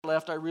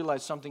left, I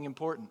realized something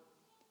important.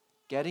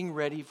 Getting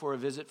ready for a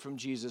visit from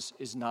Jesus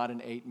is not an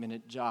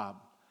 8-minute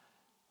job.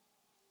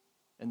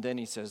 And then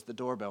he says, the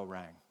doorbell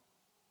rang.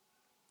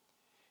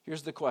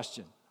 Here's the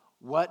question.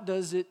 What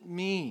does it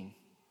mean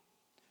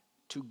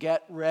to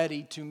get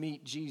ready to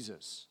meet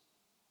Jesus?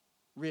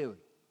 Really?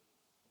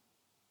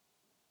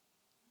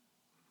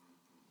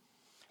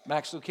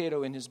 Max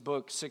Lucado, in his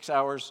book, 6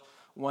 Hours,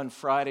 One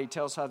Friday,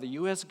 tells how the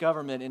U.S.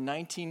 government in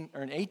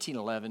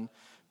 1811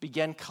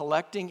 began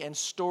collecting and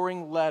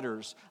storing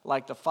letters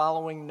like the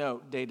following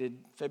note dated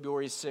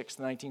February 6,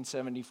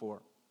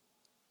 1974.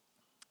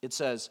 It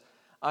says,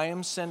 I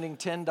am sending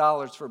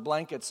 $10 for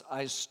blankets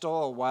I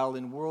stole while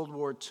in World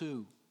War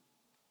II.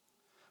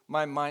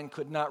 My mind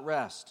could not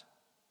rest.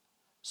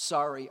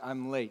 Sorry,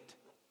 I'm late.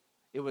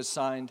 It was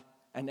signed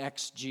an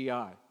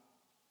XGI.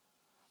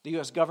 The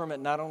U.S.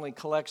 government not only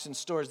collects and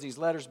stores these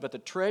letters, but the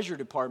Treasury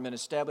Department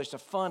established a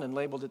fund and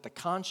labeled it the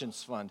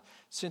Conscience Fund.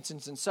 Since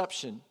its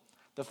inception,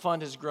 the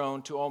fund has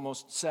grown to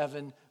almost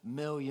 $7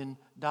 million.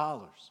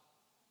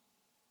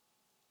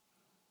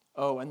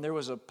 Oh, and there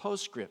was a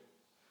postscript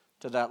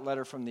to that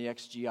letter from the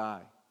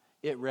XGI.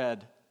 It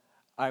read,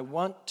 I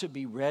want to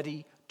be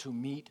ready to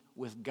meet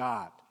with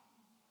God.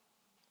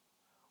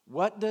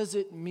 What does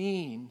it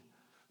mean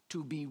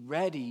to be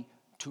ready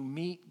to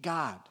meet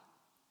God?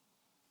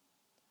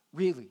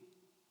 Really?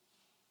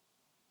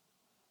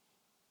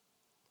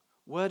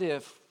 What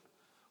if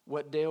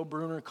what Dale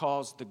Bruner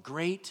calls the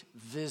great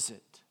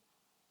visit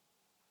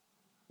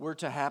were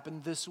to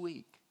happen this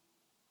week?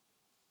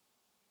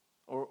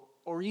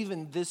 Or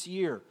even this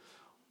year?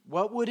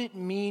 What would it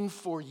mean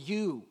for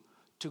you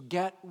to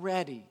get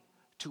ready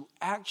to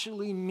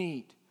actually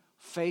meet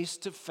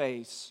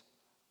face-to-face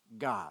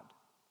God?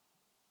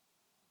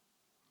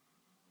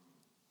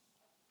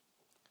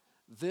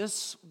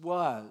 This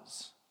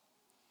was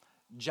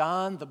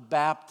John the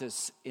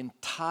Baptist's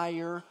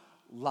entire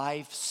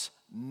life's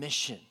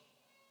mission.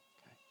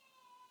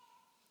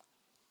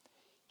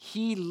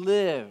 He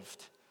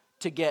lived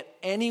to get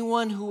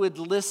anyone who would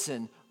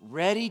listen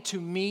ready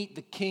to meet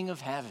the King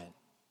of Heaven.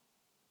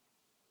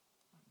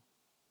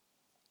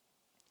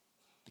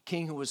 The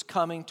King who was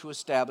coming to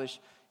establish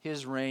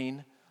his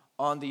reign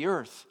on the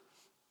earth.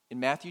 In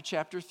Matthew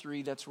chapter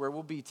 3, that's where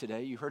we'll be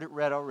today. You heard it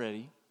read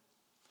already.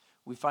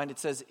 We find it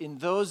says, in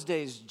those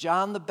days,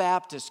 John the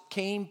Baptist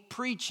came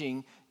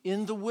preaching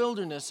in the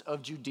wilderness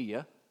of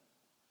Judea.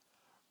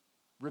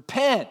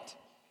 Repent,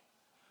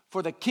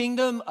 for the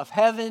kingdom of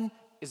heaven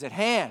is at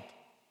hand.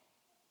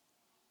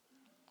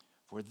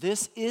 For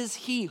this is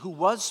he who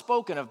was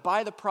spoken of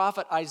by the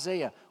prophet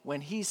Isaiah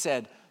when he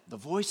said, the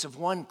voice of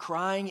one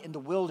crying in the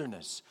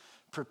wilderness,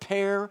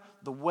 prepare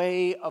the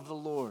way of the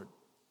Lord,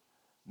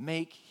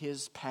 make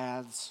his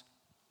paths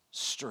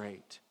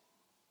straight.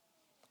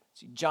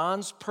 See,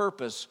 John's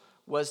purpose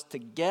was to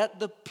get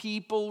the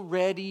people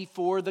ready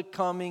for the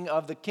coming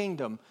of the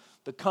kingdom,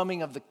 the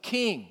coming of the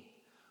King,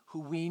 who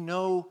we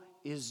know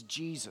is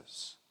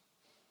Jesus.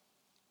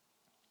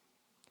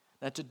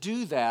 Now, to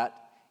do that,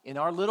 in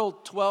our little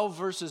 12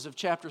 verses of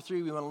chapter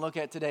 3 we want to look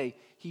at today,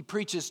 he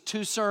preaches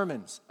 2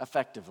 sermons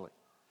effectively.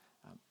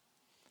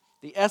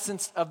 The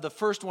essence of the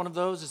first one of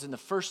those is in the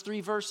first 3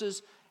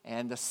 verses,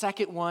 and the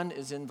second one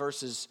is in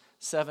verses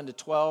 7 to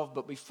 12.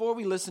 But before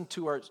we listen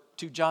to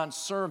John's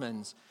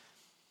sermons,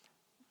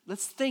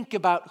 let's think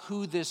about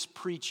who this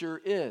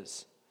preacher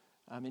is.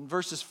 In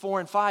verses 4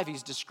 and 5,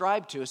 he's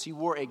described to us, he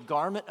wore a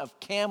garment of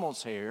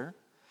camel's hair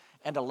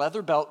and a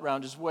leather belt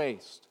round his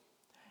waist.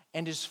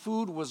 And his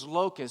food was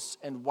locusts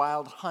and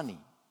wild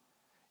honey.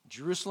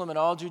 Jerusalem and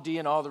all Judea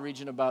and all the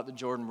region about the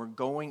Jordan were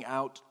going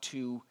out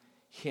to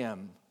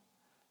him.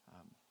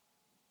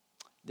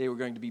 They were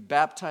going to be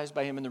baptized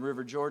by him in the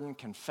river Jordan,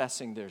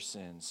 confessing their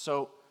sins.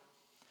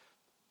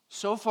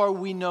 So far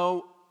we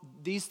know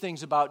these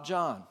things about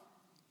John.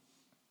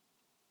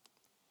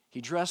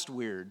 He dressed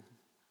weird.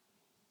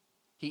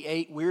 He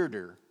ate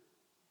weirder.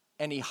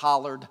 And he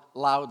hollered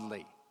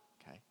loudly.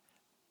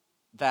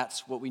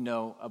 That's what we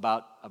know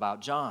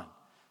about John.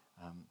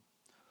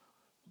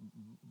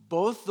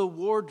 Both the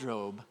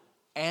wardrobe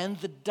and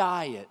the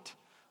diet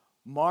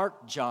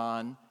marked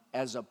John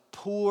as a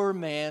poor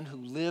man who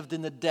lived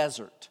in the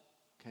desert.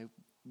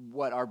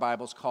 What our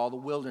Bibles call the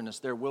wilderness.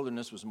 Their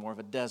wilderness was more of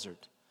a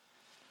desert.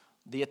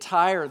 The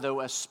attire,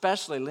 though,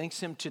 especially links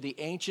him to the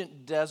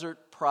ancient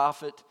desert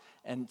prophet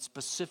and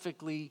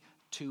specifically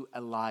to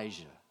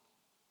Elijah,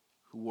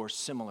 who wore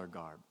similar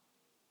garb.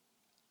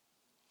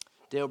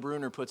 Dale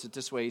Bruner puts it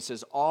this way. He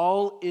says,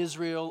 all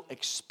Israel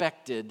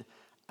expected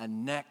a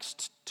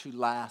next to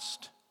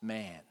last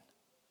man.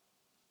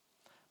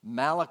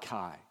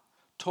 Malachi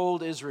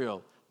told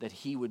Israel that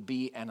he would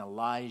be an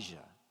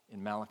Elijah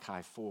in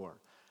Malachi 4.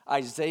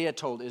 Isaiah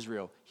told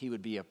Israel he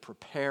would be a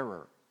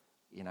preparer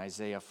in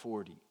Isaiah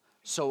 40.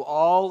 So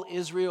all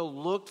Israel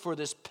looked for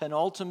this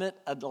penultimate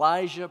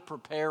Elijah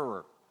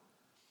preparer.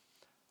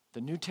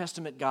 The New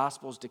Testament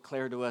Gospels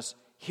declare to us,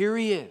 here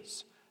he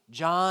is.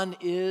 John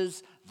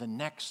is the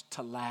next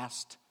to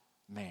last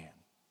man.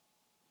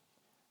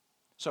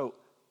 So,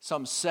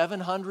 some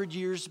 700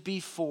 years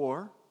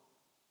before,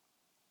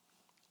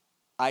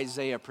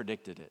 Isaiah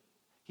predicted it.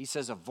 He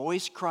says, a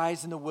voice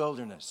cries in the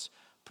wilderness,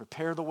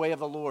 prepare the way of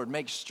the Lord,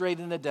 make straight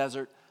in the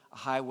desert a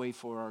highway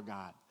for our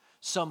God.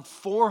 Some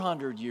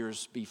 400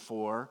 years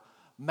before,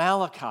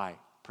 Malachi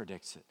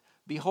predicts it.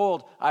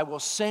 Behold, I will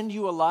send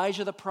you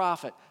Elijah the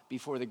prophet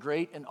before the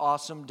great and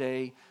awesome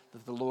day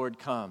that the Lord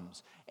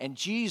comes. And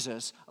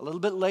Jesus, a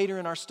little bit later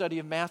in our study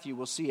of Matthew,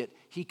 we'll see it,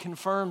 he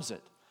confirms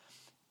it.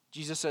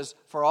 Jesus says,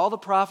 for all the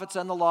prophets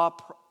and the law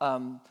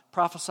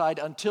prophesied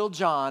until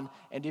John,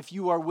 and if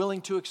you are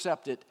willing to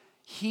accept it,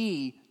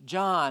 he,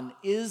 John,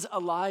 is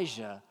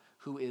Elijah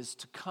who is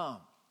to come.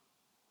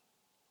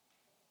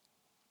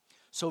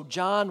 So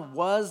John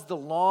was the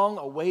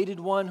long-awaited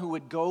one who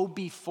would go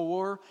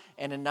before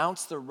and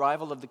announce the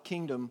arrival of the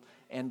kingdom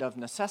and of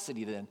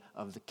necessity then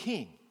of the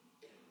king.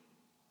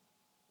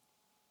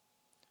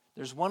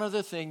 There's one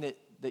other thing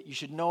that you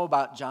should know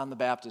about John the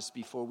Baptist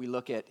before we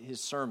look at his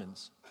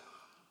sermons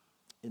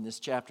in this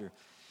chapter,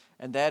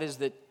 and that is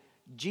that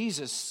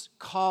Jesus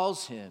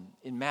calls him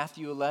in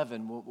Matthew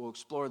 11, we'll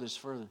explore this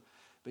further,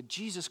 but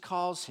Jesus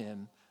calls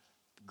him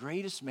the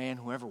greatest man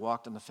who ever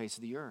walked on the face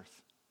of the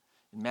earth.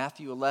 In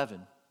Matthew 11,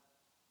 it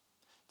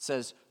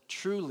says,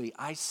 truly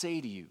I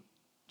say to you,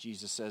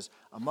 Jesus says,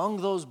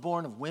 among those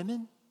born of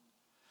women,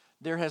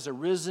 there has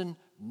arisen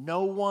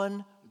no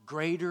one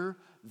greater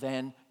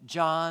than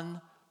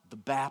John the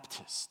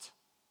Baptist.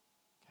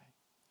 Okay?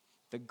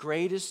 The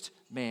greatest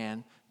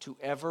man to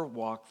ever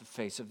walk the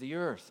face of the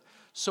earth.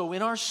 So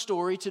in our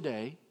story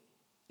today,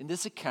 in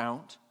this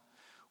account,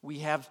 we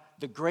have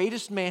the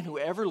greatest man who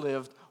ever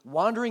lived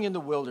wandering in the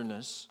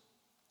wilderness,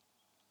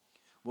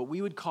 what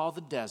we would call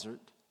the desert,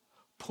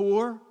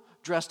 poor,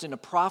 dressed in a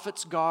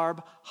prophet's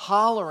garb,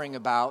 hollering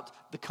about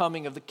the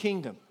coming of the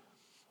kingdom.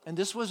 And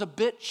this was a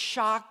bit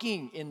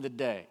shocking in the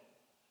day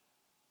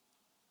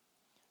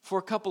for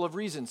a couple of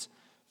reasons.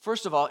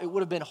 First of all, it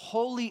would have been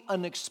wholly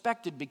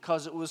unexpected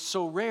because it was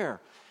so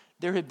rare.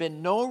 There had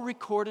been no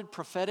recorded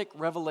prophetic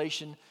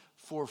revelation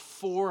for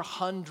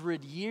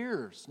 400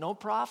 years, no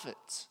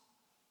prophets.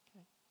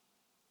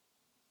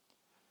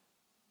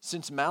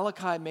 Since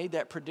Malachi made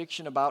that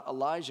prediction about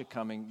Elijah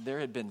coming, there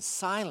had been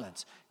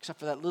silence, except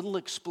for that little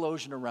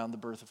explosion around the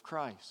birth of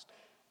Christ.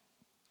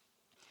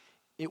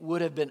 It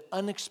would have been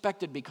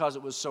unexpected because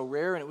it was so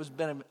rare, and it was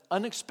been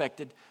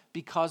unexpected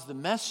because the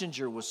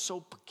messenger was so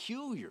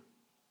peculiar.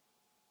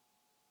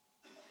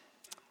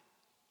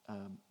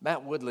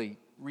 Matt Woodley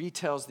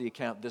retells the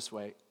account this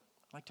way.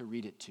 I'd like to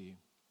read it to you.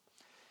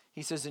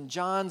 He says, in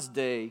John's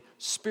day,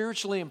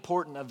 spiritually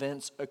important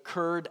events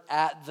occurred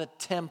at the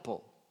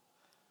temple,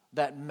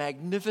 that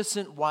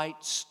magnificent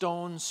white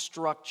stone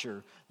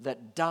structure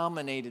that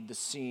dominated the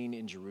scene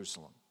in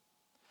Jerusalem.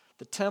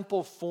 The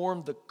temple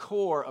formed the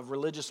core of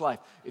religious life.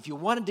 If you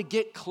wanted to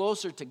get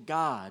closer to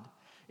God,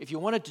 if you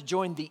wanted to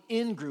join the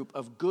in-group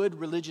of good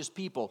religious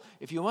people,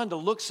 if you wanted to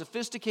look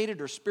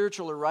sophisticated or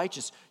spiritual or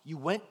righteous, you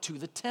went to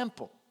the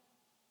temple.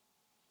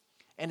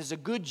 And as a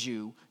good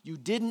Jew, you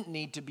didn't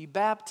need to be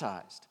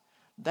baptized.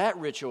 That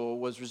ritual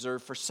was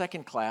reserved for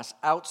second-class,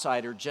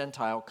 outsider,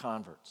 Gentile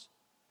converts.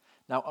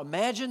 Now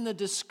imagine the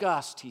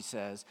disgust, he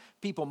says,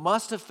 people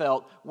must have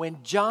felt when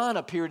John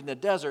appeared in the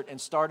desert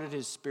and started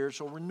his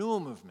spiritual renewal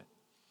movement.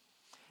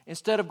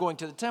 Instead of going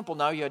to the temple,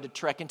 now you had to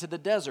trek into the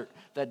desert,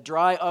 that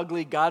dry,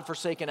 ugly,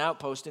 God-forsaken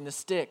outpost in the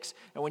sticks.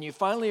 And when you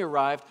finally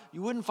arrived,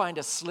 you wouldn't find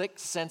a slick,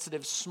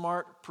 sensitive,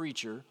 smart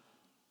preacher.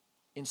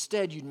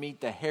 Instead, you'd meet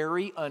the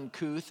hairy,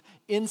 uncouth,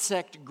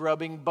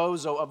 insect-grubbing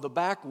bozo of the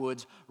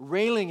backwoods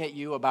railing at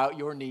you about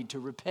your need to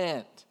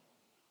repent.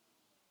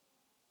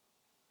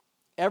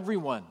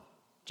 Everyone,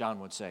 John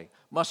would say,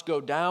 must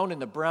go down in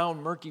the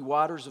brown, murky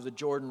waters of the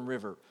Jordan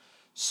River.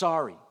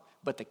 Sorry,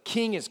 but the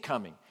king is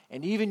coming,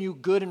 and even you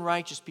good and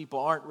righteous people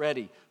aren't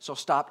ready. So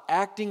stop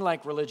acting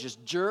like religious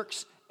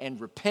jerks and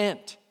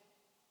repent.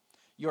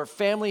 Your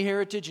family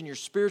heritage and your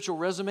spiritual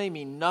resume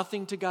mean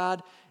nothing to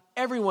God.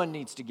 Everyone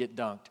needs to get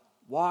dunked,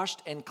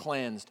 washed and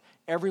cleansed.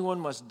 Everyone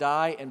must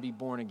die and be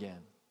born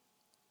again.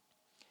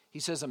 He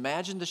says,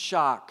 imagine the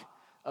shock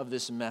of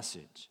this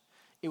message.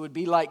 It would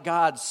be like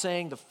God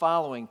saying the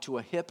following to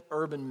a hip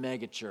urban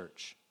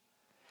megachurch.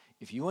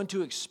 If you want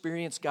to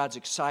experience God's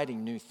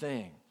exciting new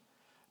thing,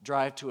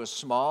 drive to a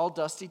small,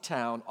 dusty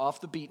town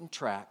off the beaten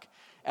track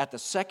at the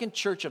Second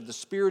Church of the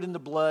Spirit in the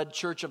Blood,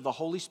 Church of the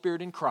Holy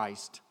Spirit in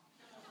Christ,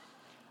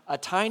 a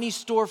tiny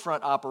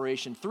storefront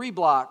operation 3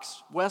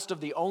 blocks west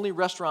of the only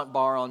restaurant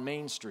bar on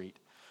Main Street.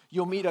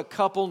 You'll meet a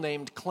couple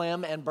named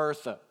Clem and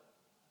Bertha.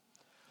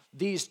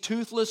 These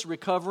toothless,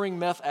 recovering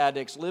meth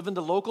addicts live in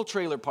the local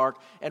trailer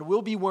park and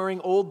will be wearing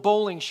old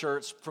bowling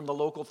shirts from the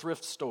local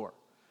thrift store.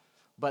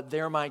 But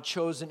they're my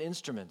chosen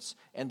instruments,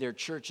 and their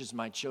church is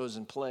my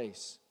chosen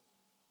place.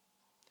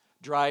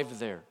 Drive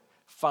there,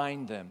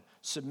 find them,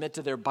 submit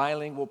to their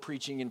bilingual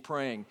preaching and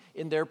praying.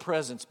 In their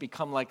presence,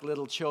 become like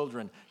little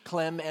children.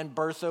 Clem and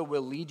Bertha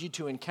will lead you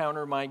to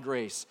encounter my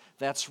grace.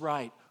 That's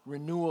right,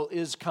 renewal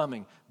is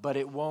coming, but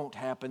it won't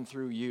happen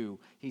through you.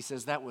 He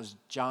says that was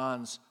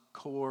John's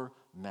core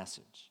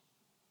message.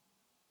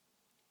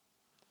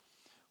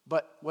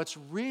 But what's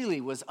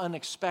really was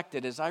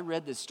unexpected as I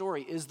read this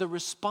story is the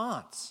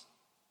response,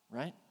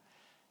 right?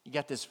 You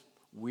got this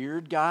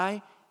weird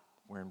guy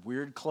wearing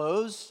weird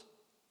clothes,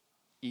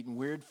 eating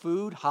weird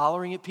food,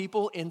 hollering at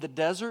people in the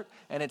desert,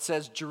 and it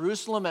says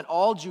Jerusalem and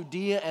all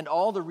Judea and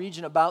all the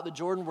region about the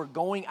Jordan were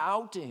going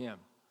out to him.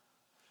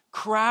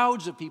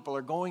 Crowds of people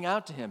are going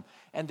out to him,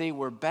 and they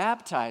were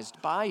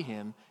baptized by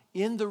him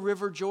in the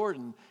river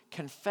Jordan,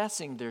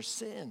 confessing their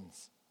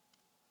sins.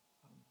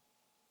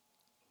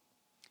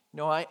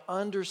 No, I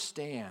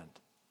understand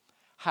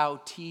how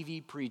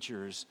TV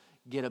preachers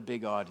get a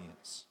big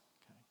audience.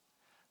 Okay?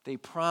 They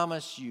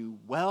promise you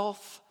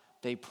wealth,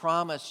 they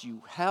promise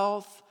you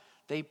health,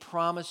 they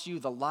promise you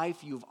the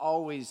life you've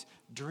always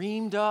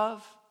dreamed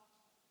of.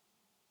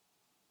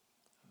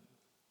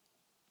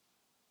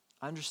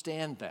 I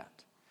understand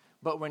that.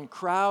 But when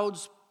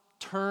crowds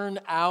turn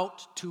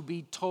out to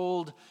be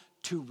told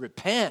to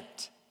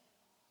repent,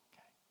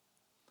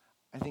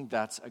 I think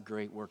that's a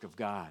great work of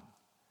God.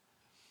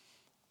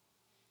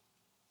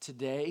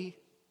 Today,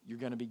 you're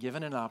going to be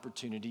given an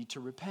opportunity to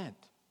repent.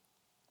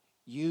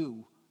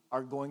 You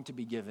are going to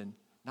be given,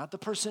 not the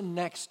person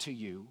next to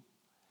you,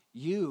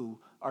 you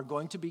are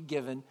going to be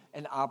given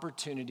an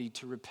opportunity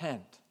to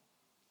repent.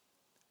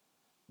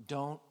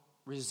 Don't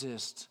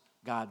resist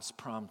God's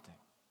prompting.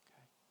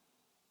 Okay?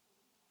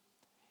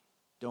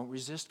 Don't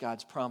resist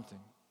God's prompting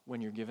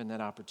when you're given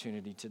that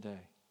opportunity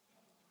today.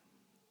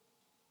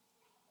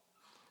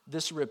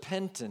 This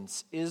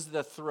repentance is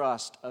the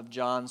thrust of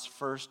John's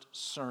first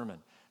sermon.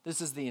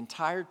 This is the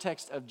entire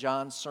text of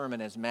John's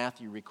sermon as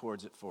Matthew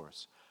records it for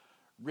us.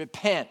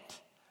 Repent,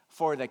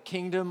 for the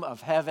kingdom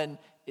of heaven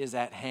is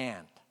at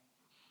hand.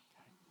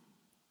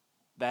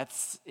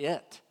 That's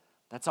it.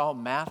 That's all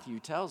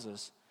Matthew tells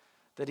us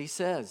that he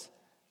says.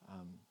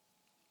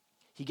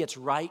 He gets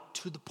right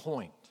to the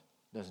point,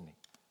 doesn't he?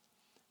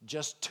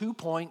 Just 2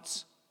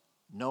 points,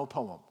 no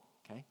poem,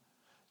 okay?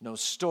 No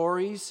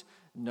stories,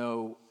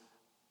 no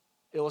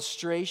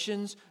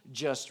illustrations,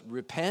 just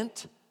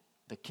repent.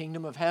 The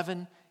kingdom of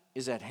heaven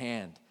is at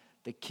hand.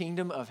 The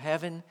kingdom of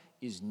heaven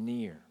is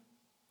near.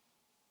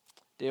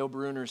 Dale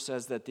Bruner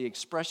says that the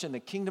expression, the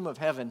kingdom of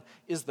heaven,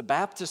 is the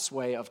Baptist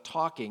way of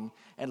talking,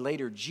 and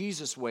later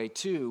Jesus' way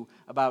too,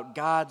 about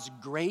God's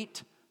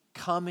great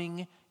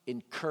coming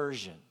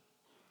incursion.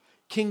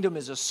 Kingdom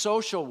is a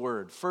social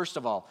word, first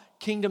of all.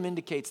 Kingdom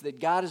indicates that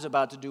God is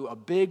about to do a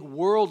big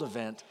world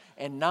event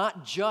and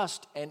not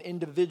just an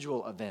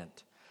individual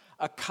event.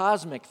 A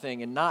cosmic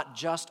thing and not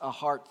just a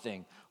heart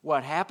thing.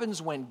 What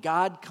happens when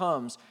God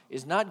comes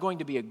is not going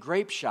to be a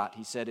grape shot,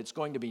 he said. It's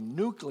going to be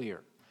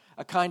nuclear,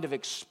 a kind of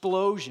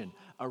explosion,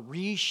 a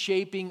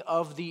reshaping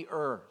of the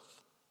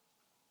earth.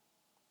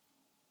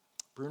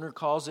 Bruner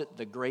calls it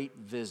the Great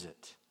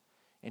Visit.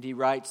 And he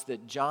writes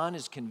that John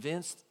is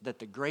convinced that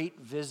the Great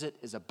Visit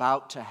is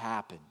about to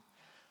happen.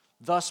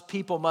 Thus,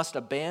 people must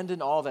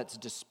abandon all that's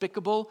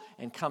despicable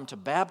and come to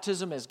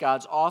baptism as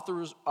God's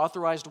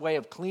authorized way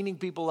of cleaning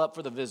people up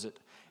for the visit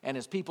and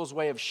as people's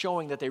way of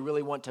showing that they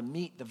really want to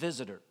meet the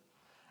visitor.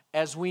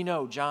 As we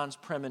know, John's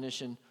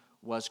premonition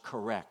was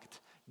correct.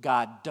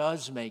 God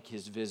does make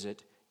his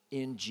visit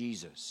in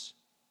Jesus.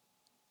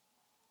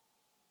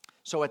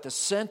 So at the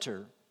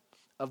center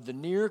of the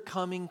near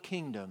coming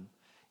kingdom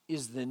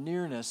is the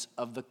nearness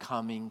of the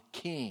coming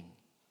king.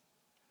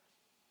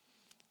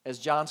 As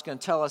John's going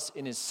to tell us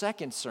in his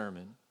second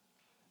sermon,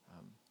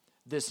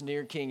 this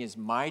near king is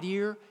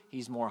mightier,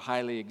 he's more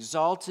highly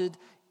exalted,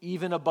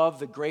 even above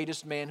the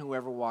greatest man who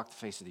ever walked the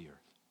face of the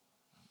earth.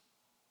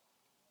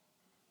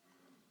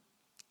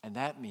 And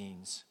that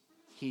means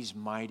he's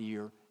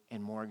mightier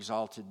and more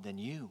exalted than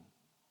you.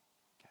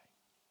 Okay.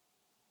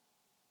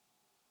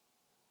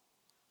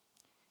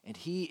 And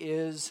he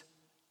is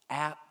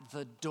at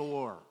the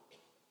door,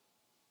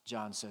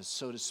 John says,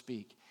 so to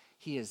speak.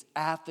 He is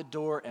at the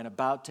door and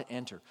about to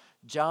enter.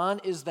 John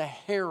is the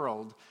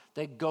herald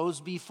that goes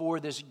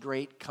before this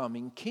great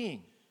coming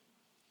king.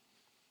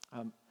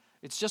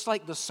 It's just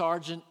like the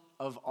sergeant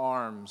of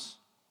arms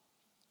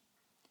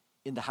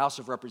in the House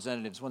of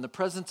Representatives. When the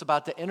president's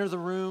about to enter the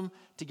room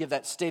to give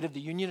that State of the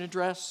Union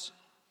address,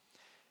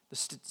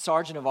 the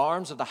sergeant of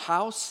arms of the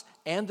House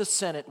and the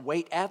Senate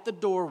wait at the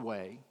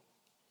doorway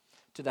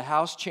to the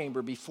House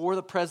chamber before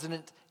the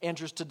president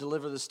enters to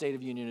deliver the State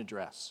of Union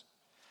address.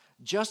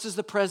 Just as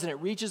the president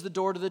reaches the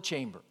door to the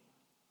chamber,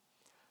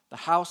 the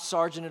House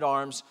Sergeant at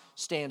Arms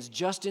stands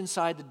just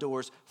inside the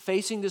doors,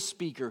 facing the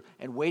speaker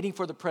and waiting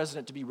for the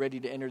president to be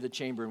ready to enter the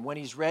chamber. And when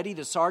he's ready,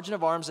 the Sergeant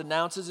of Arms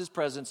announces his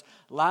presence,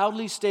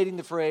 loudly stating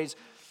the phrase,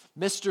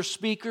 "Mr.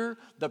 Speaker,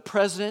 the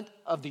President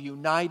of the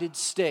United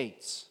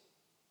States."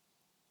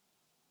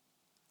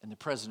 And the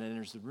president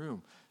enters the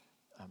room.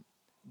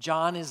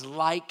 John is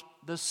like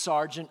the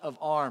Sergeant of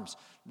Arms,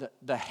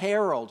 the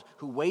herald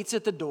who waits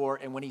at the door,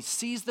 and when he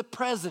sees the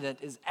president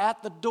is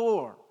at the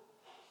door,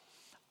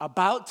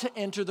 about to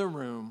enter the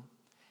room,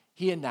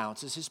 he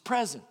announces his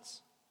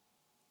presence.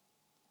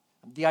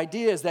 The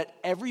idea is that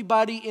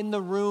everybody in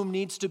the room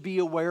needs to be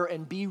aware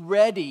and be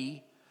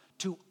ready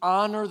to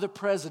honor the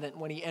president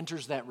when he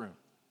enters that room.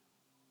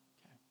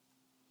 Okay.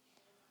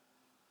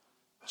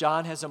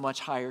 John has a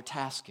much higher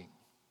tasking,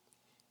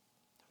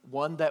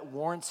 one that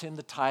warrants him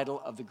the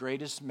title of the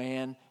greatest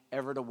man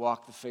ever to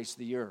walk the face of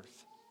the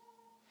earth.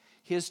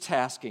 His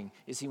tasking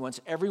is he wants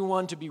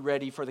everyone to be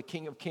ready for the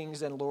King of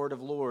Kings and Lord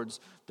of Lords,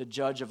 the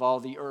judge of all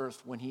the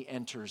earth, when he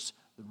enters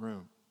the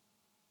room.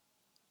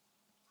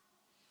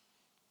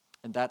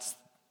 And that's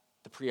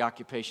the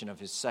preoccupation of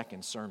his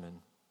second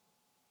sermon.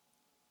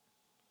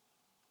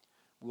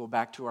 We'll go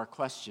back to our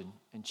question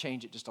and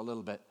change it just a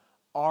little bit.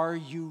 Are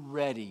you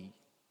ready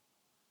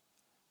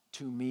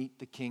to meet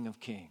the King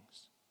of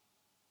Kings?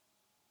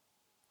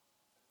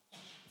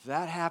 If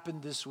that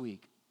happened this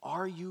week,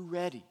 are you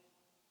ready?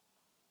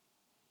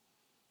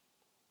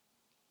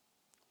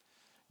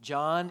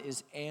 John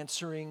is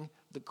answering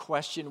the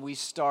question we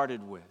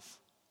started with.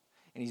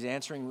 And he's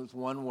answering with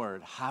one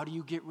word. How do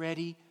you get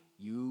ready?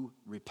 You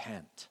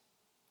repent.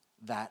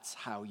 That's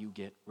how you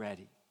get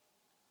ready.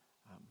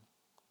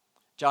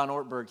 John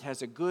Ortberg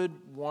has a good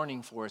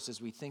warning for us as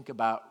we think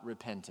about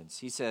repentance.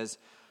 He says,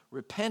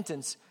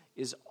 repentance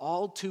is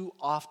all too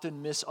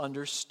often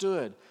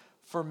misunderstood.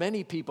 For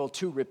many people,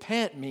 to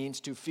repent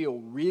means to feel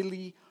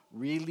really,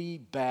 really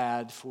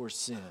bad for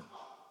sin.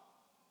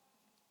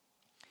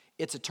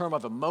 It's a term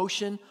of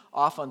emotion,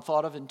 often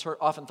thought of in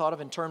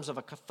terms of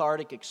a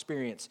cathartic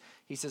experience.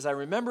 He says, I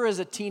remember as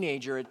a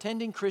teenager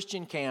attending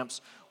Christian camps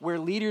where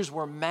leaders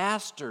were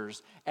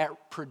masters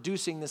at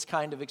producing this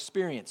kind of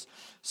experience.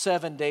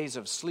 7 days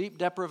of sleep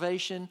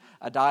deprivation,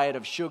 a diet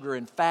of sugar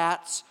and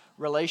fats,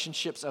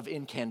 relationships of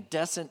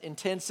incandescent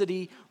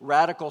intensity,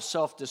 radical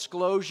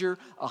self-disclosure,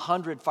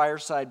 100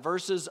 fireside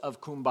verses of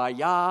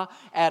kumbaya,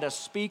 add a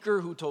speaker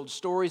who told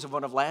stories of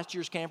one of last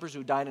year's campers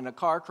who died in a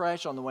car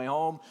crash on the way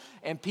home,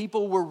 and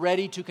people were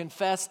ready to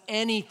confess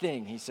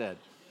anything, he said.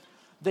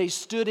 They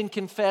stood and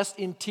confessed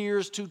in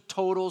tears to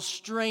total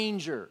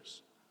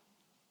strangers.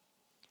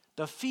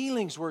 The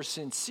feelings were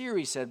sincere,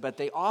 he said, but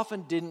they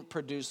often didn't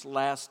produce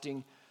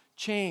lasting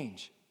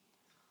change.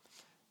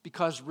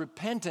 Because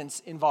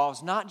repentance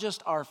involves not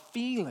just our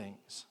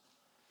feelings,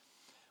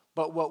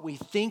 but what we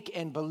think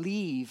and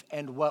believe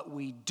and what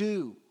we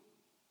do.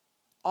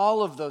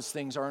 All of those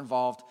things are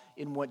involved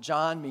in what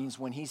John means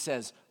when he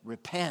says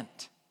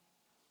repent.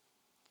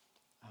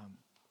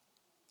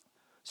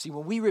 See,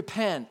 when we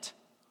repent,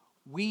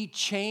 we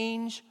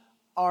change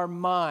our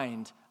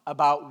mind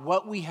about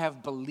what we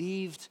have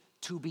believed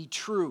to be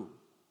true.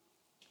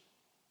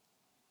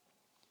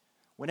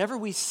 Whenever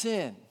we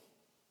sin,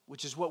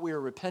 which is what we are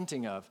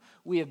repenting of,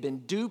 we have been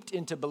duped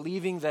into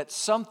believing that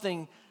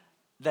something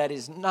that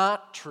is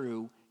not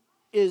true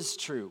is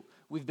true.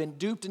 We've been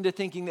duped into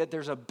thinking that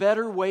there's a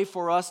better way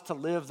for us to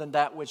live than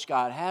that which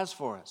God has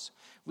for us.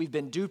 We've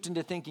been duped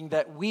into thinking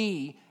that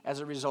we, as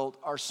a result,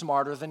 are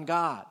smarter than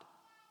God.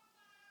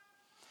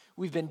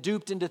 We've been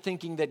duped into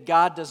thinking that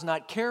God does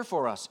not care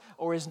for us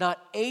or is not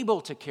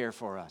able to care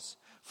for us.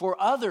 For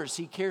others,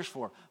 he cares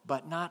for,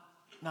 but not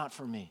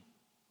for me.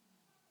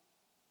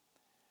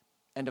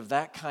 And of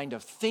that kind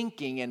of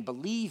thinking and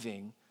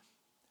believing,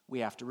 we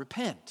have to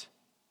repent.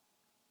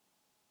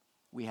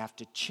 We have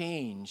to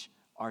change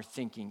our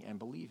thinking and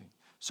believing.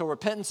 So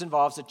repentance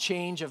involves a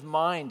change of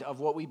mind of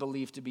what we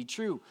believe to be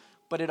true,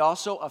 but it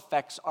also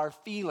affects our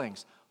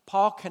feelings.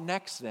 Paul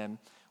connects them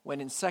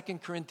when in 2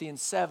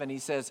 Corinthians 7 he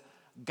says,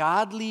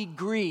 godly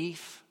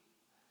grief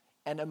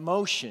and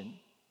emotion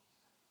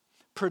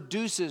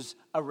produces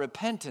a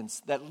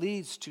repentance that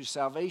leads to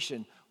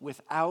salvation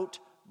without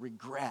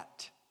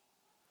regret.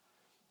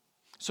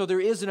 So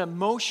there is an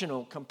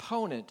emotional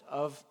component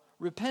of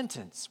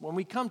repentance. When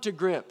we come to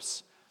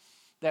grips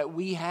that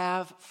we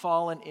have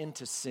fallen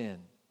into sin,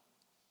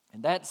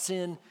 and that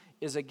sin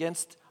is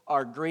against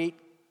our great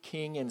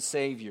King and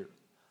Savior,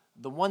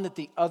 the one that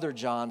the other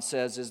John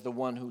says is the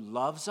one who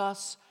loves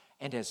us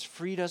and has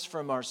freed us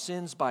from our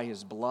sins by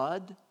his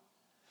blood,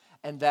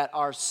 and that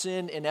our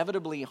sin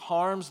inevitably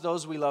harms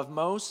those we love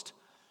most,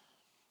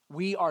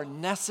 we are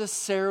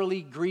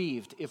necessarily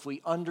grieved if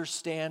we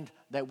understand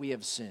that we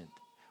have sinned.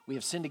 We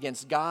have sinned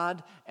against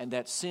God, and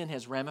that sin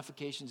has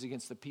ramifications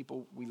against the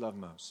people we love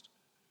most.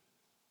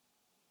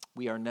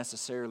 We are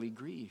necessarily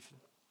grieved.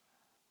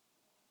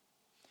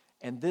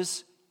 And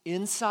this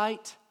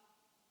insight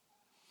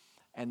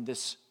and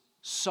this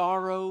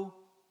sorrow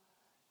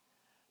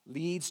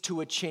leads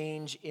to a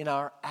change in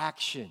our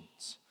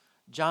actions.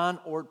 John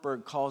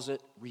Ortberg calls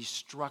it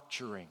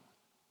restructuring.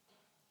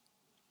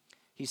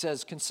 He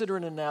says, consider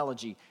an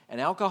analogy. An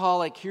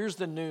alcoholic hears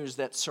the news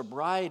that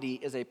sobriety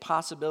is a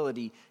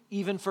possibility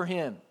even for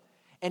him.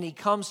 And he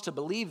comes to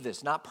believe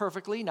this, not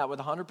perfectly, not with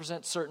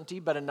 100% certainty,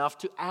 but enough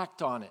to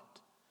act on it.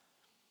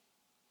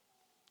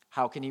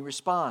 How can he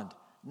respond?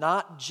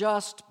 Not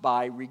just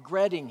by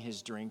regretting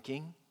his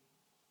drinking.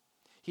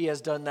 He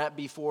has done that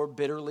before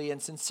bitterly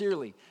and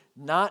sincerely.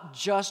 Not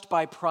just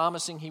by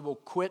promising he will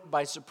quit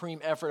by supreme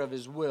effort of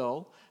his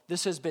will.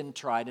 This has been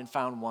tried and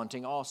found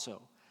wanting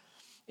also.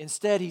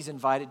 Instead, he's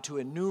invited to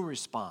a new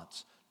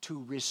response,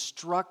 to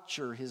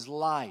restructure his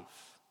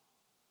life.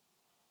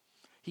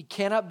 He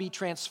cannot be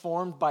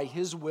transformed by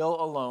his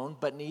will alone,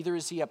 but neither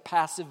is he a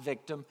passive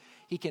victim.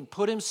 He can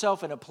put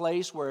himself in a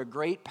place where a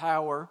great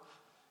power,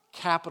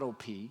 capital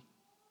P,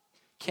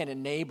 can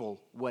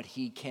enable what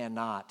he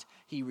cannot.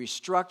 He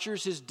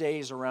restructures his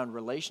days around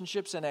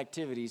relationships and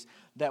activities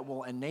that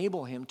will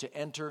enable him to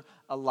enter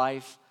a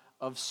life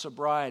of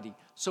sobriety.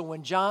 So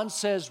when John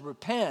says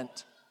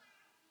repent,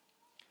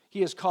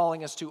 he is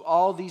calling us to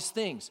all these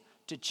things,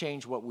 to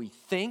change what we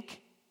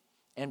think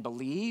and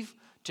believe,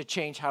 to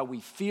change how we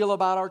feel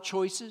about our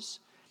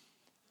choices,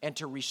 and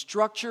to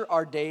restructure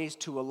our days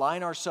to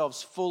align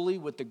ourselves fully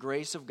with the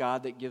grace of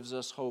God that gives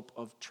us hope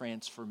of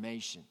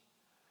transformation.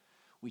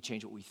 We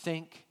change what we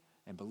think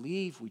and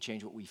believe, we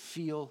change what we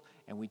feel,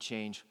 and we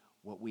change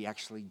what we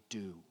actually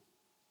do.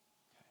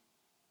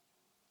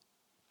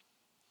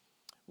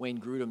 Wayne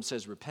Grudem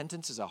says,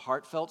 repentance is a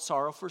heartfelt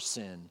sorrow for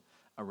sin,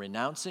 a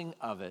renouncing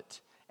of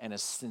it, and a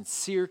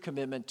sincere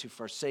commitment to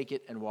forsake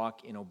it and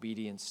walk in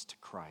obedience to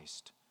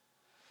Christ.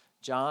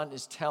 John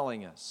is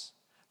telling us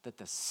that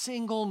the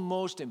single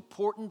most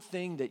important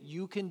thing that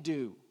you can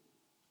do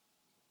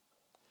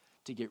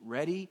to get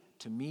ready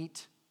to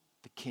meet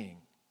the King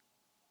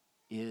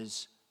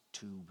is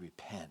to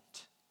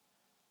repent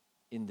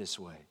in this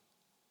way.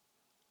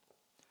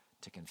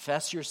 To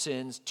confess your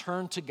sins,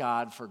 turn to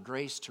God for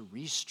grace to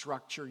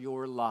restructure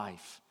your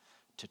life,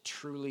 to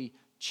truly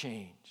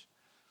change.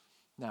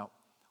 Now,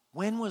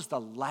 when was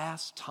the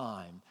last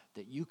time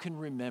that you can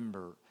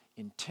remember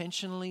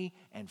intentionally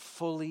and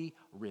fully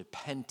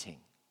repenting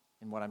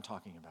in what I'm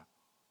talking about?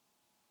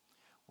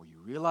 Where you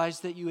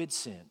realized that you had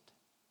sinned,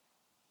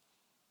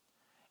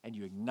 and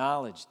you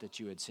acknowledged that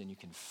you had sinned, you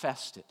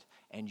confessed it,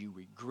 and you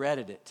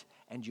regretted it,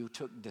 and you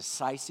took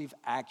decisive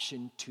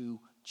action to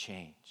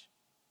change.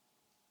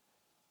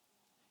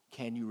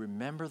 Can you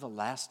remember the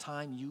last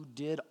time you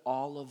did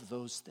all of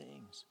those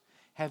things?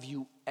 Have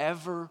you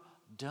ever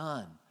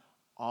done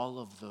all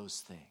of those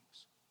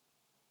things?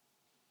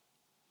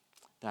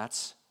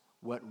 That's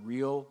what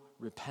real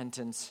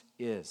repentance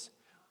is.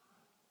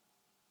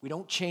 We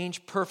don't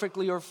change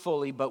perfectly or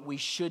fully, but we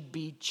should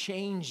be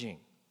changing.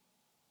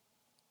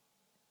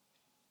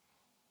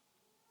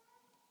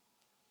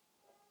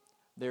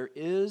 There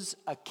is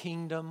a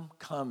kingdom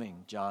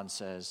coming, John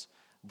says,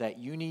 that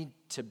you need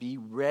to be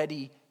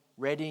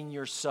readying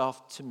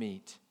yourself to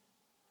meet.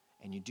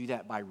 And you do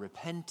that by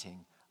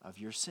repenting of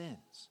your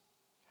sins.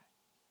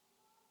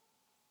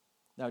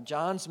 Now,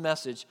 John's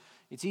message,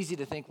 it's easy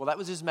to think, well, that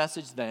was his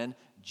message then.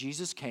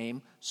 Jesus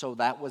came, so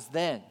that was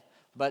then.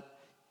 But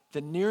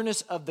the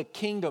nearness of the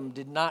kingdom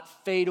did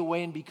not fade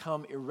away and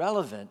become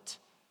irrelevant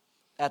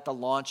at the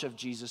launch of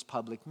Jesus'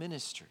 public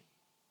ministry.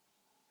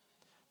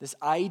 This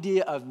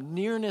idea of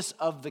nearness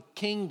of the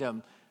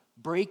kingdom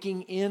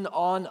breaking in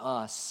on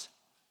us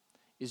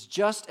is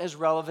just as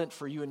relevant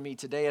for you and me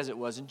today as it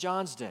was in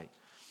John's day.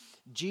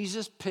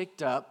 Jesus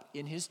picked up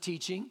in his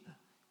teaching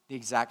the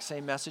exact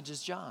same message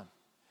as John.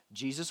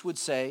 Jesus would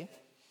say,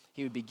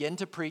 he would begin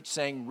to preach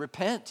saying,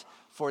 repent,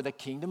 for the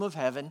kingdom of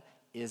heaven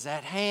is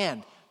at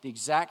hand. The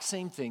exact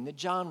same thing that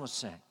John was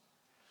saying.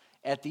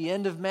 At the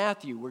end of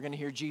Matthew, we're going to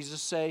hear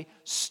Jesus say,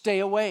 stay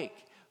awake,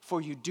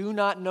 for you do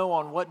not know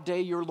on what day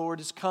your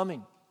Lord is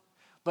coming.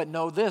 But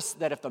know this,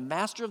 that if the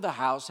master of the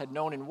house had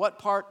known in what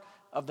part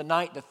of the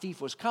night the thief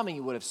was coming,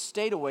 he would have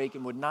stayed awake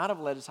and would not have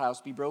let his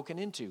house be broken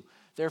into.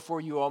 Therefore,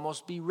 you all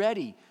must be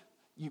ready.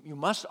 You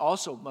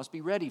must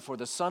be ready, for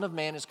the Son of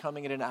Man is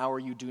coming at an hour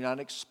you do not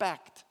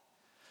expect.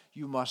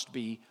 You must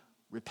be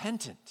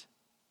repentant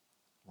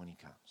when he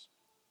comes.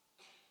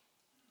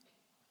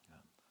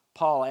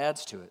 Paul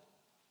adds to it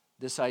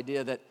this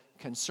idea that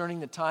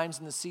concerning the times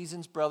and the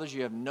seasons, brothers,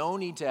 you have no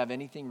need to have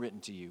anything written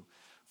to you,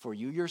 for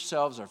you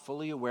yourselves are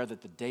fully aware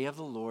that the day of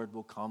the Lord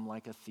will come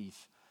like a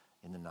thief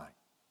in the night.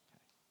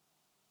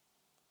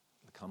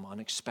 It will come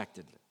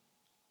unexpectedly.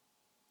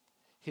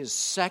 His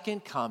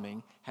second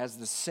coming has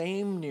the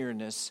same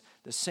nearness,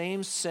 the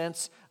same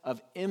sense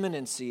of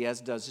imminency as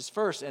does his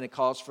first, and it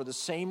calls for the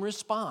same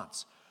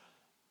response.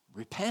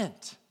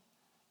 Repent.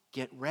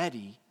 Get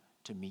ready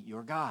to meet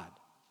your God.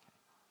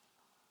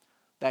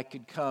 That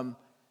could come,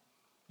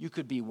 you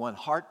could be one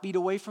heartbeat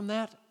away from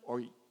that,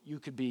 or you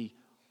could be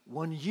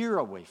 1 year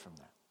away from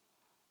that.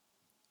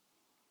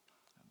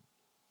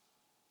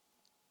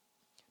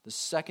 The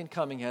second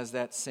coming has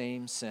that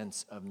same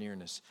sense of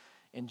nearness.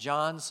 And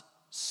John's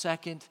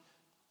second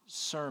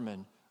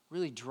sermon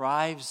really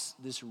drives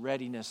this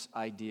readiness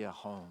idea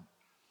home.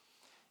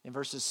 In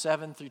verses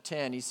 7 through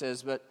 10, he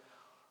says, but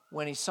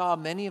when he saw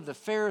many of the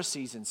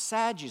Pharisees and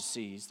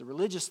Sadducees, the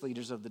religious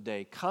leaders of the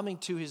day, coming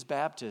to his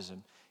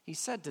baptism, he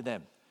said to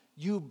them,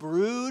 you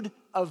brood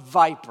of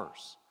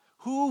vipers,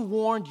 who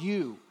warned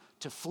you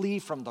to flee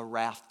from the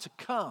wrath to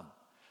come?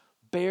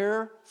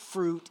 Bear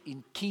fruit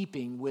in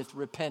keeping with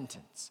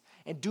repentance,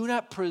 and do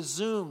not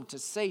presume to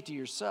say to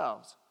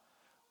yourselves,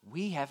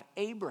 we have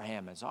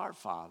Abraham as our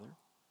father.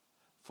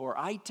 For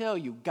I tell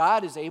you,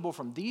 God is able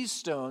from these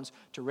stones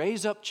to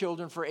raise up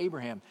children for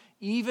Abraham.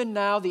 Even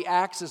now the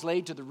axe is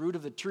laid to the root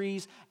of the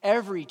trees.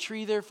 Every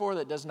tree, therefore,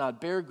 that does not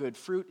bear good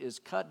fruit is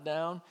cut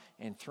down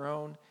and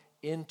thrown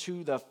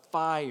into the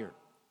fire.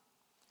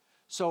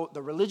 So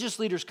the religious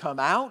leaders come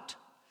out.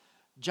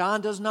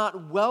 John does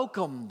not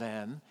welcome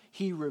them.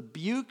 He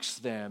rebukes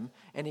them,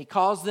 and he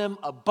calls them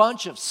a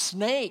bunch of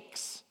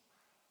snakes.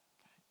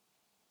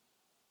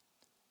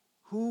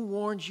 Who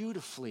warned you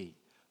to flee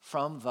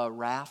from the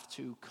wrath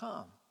to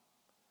come?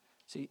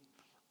 See,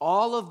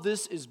 all of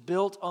this is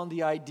built on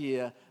the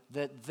idea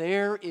that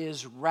there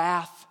is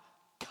wrath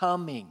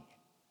coming.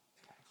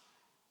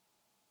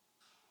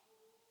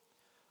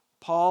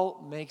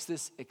 Paul makes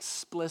this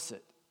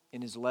explicit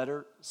in his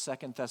letter,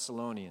 2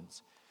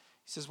 Thessalonians.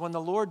 He says, when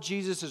the Lord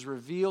Jesus is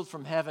revealed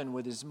from heaven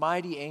with his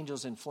mighty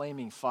angels in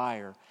flaming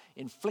fire,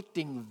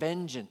 inflicting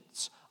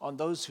vengeance on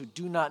those who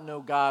do not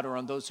know God or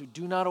on those who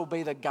do not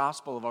obey the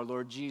gospel of our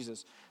Lord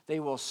Jesus, they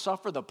will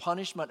suffer the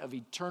punishment of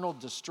eternal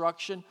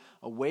destruction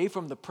away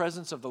from the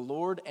presence of the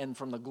Lord and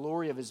from the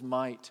glory of his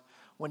might,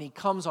 when he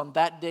comes on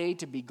that day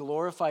to be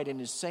glorified in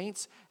his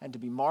saints and to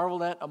be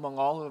marveled at among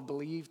all who have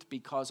believed,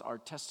 because our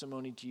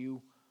testimony to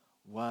you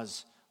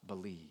was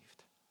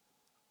believed.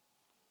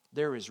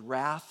 There is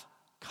wrath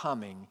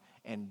coming,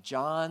 and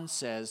John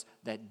says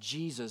that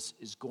Jesus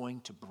is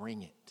going to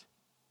bring it.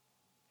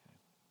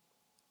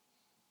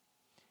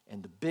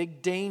 And the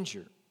big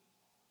danger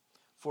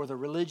for the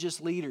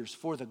religious leaders,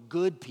 for the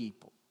good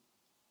people,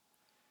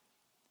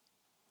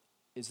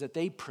 is that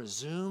they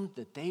presumed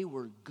that they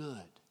were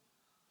good.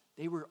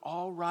 They were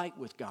all right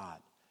with God.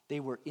 They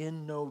were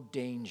in no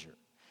danger.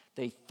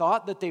 They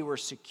thought that they were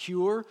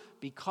secure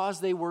because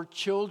they were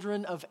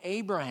children of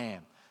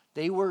Abraham.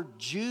 They were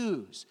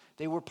Jews.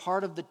 They were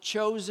part of the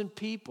chosen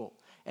people.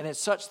 And as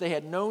such, they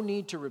had no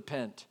need to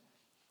repent.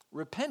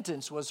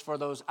 Repentance was for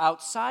those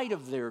outside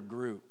of their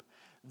group.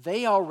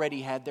 They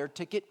already had their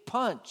ticket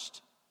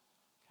punched.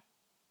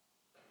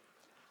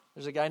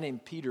 There's a guy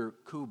named Peter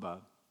Kuba,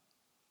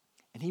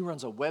 and he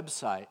runs a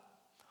website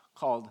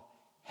called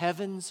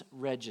Heaven's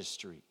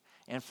Registry.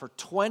 And for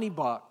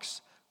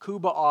 $20,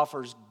 Kuba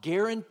offers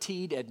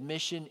guaranteed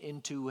admission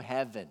into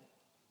heaven.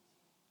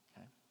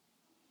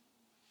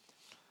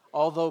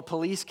 Although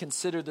police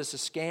consider this a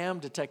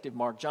scam, Detective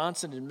Mark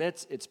Johnson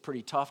admits it's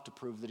pretty tough to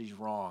prove that he's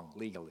wrong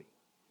legally.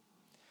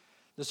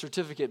 The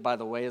certificate, by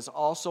the way, is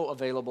also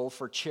available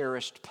for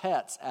cherished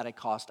pets at a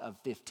cost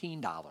of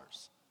 $15.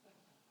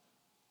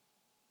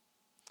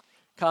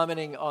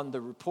 Commenting on the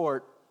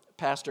report,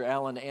 Pastor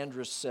Alan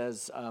Andrus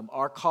says,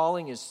 our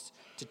calling is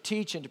to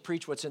teach and to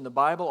preach what's in the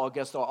Bible. I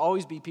guess there'll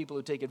always be people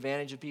who take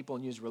advantage of people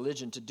and use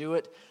religion to do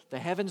it. The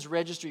Heavens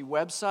Registry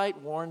website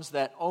warns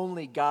that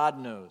only God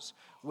knows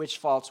which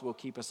faults will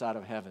keep us out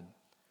of heaven.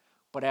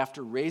 But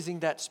after raising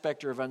that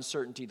specter of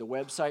uncertainty, the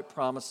website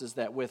promises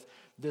that with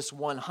this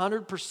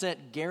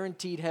 100%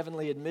 guaranteed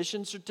heavenly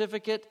admission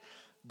certificate,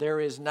 there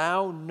is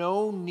now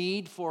no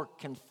need for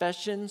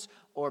confessions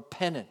or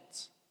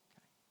penance.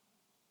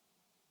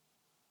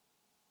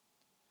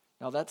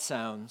 Now that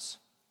sounds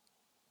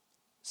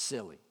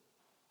silly,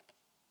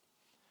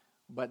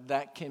 but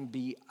that can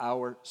be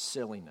our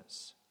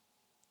silliness.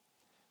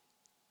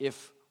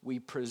 If we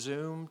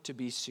presume to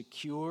be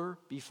secure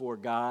before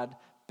God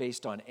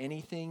based on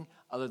anything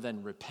other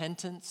than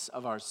repentance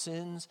of our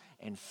sins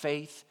and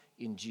faith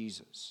in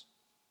Jesus.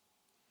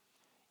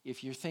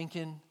 If you're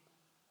thinking,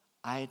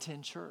 I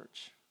attend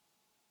church,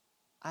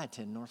 I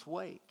attend North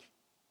Wake,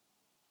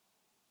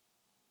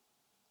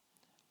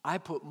 I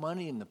put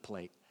money in the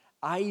plate,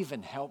 I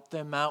even help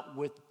them out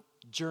with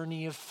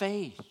Journey of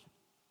Faith.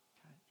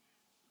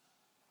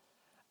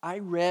 I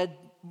read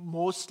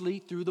mostly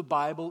through the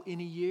Bible in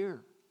a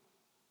year.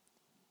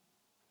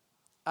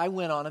 I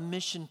went on a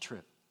mission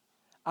trip.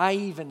 I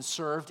even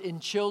served in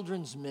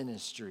children's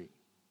ministry.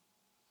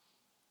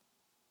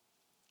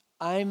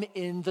 I'm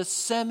in the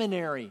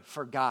seminary,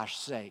 for gosh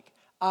sake.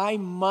 I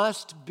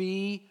must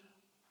be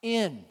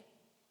in.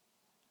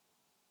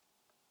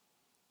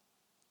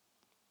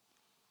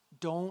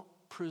 Don't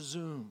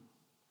presume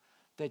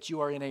that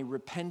you are in a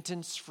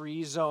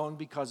repentance-free zone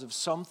because of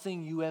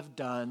something you have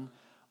done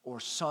or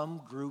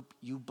some group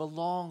you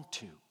belong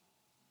to.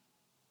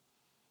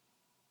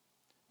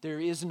 There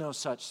is no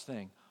such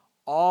thing.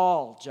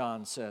 All,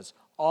 John says,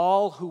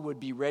 all who would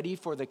be ready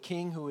for the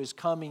King who is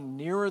coming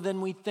nearer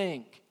than we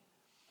think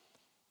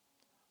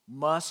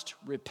must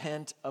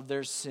repent of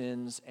their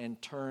sins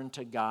and turn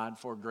to God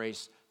for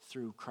grace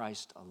through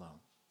Christ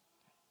alone.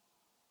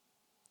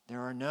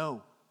 There are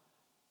no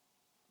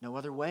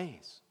other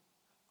ways.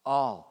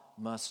 All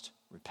must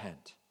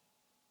repent.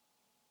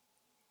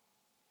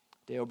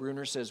 Dale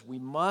Bruner says, we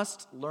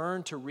must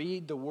learn to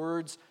read the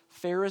words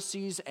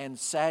Pharisees and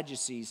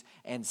Sadducees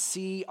and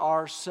see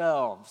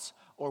ourselves,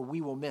 or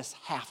we will miss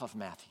half of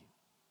Matthew.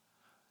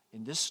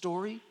 In this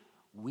story,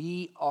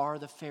 we are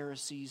the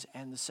Pharisees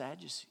and the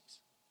Sadducees.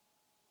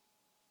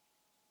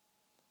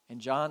 And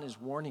John is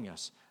warning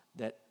us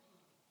that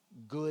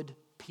good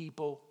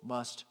people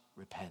must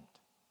repent.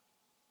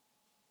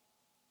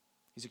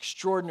 He's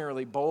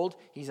extraordinarily bold.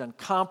 He's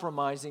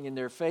uncompromising in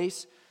their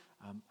face.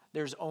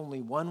 There's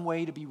only one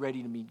way to be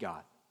ready to meet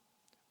God.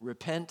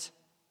 Repent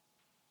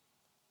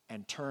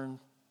and turn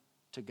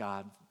to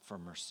God for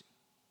mercy.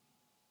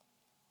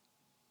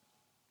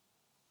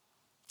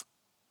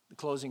 The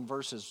closing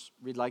verses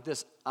read like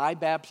this: I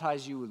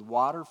baptize you with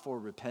water for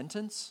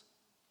repentance,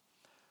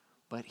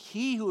 but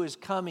he who is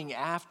coming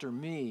after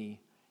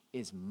me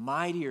is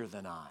mightier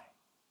than I,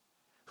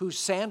 whose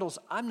sandals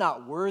I'm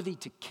not worthy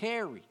to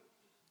carry.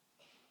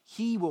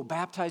 He will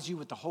baptize you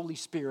with the Holy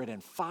Spirit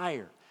and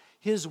fire.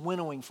 His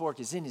winnowing fork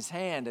is in his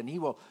hand, and he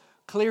will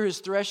clear his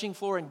threshing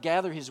floor and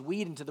gather his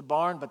wheat into the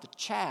barn, but the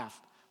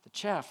chaff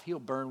he'll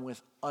burn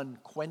with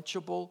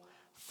unquenchable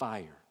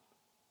fire.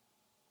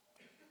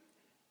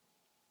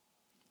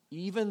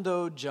 Even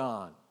though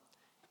John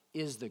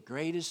is the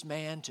greatest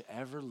man to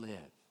ever live,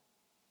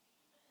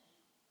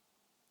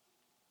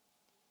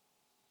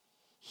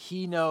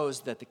 he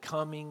knows that the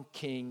coming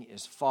king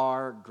is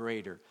far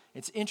greater.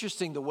 It's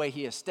interesting the way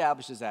he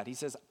establishes that. He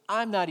says,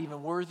 I'm not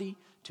even worthy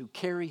to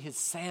carry his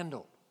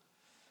sandal.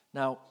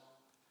 Now,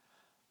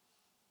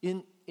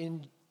 in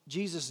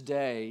Jesus'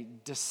 day,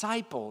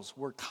 disciples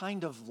were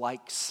kind of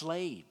like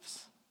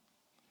slaves.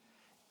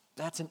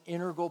 That's an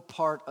integral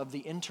part of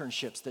the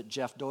internships that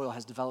Jeff Doyle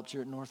has developed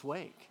here at North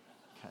Wake.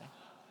 Okay?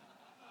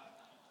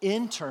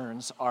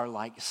 Interns are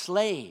like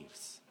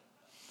slaves.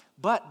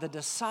 But the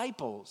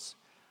disciples,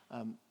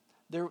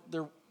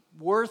 there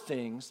were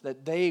things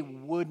that they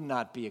would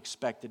not be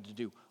expected to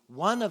do.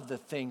 One of the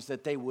things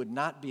that they would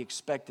not be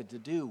expected to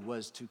do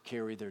was to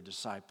carry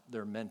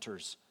their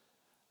mentors'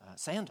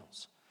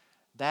 sandals.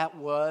 That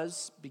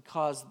was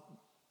because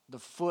the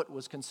foot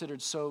was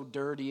considered so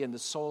dirty and the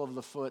sole of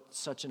the foot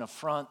such an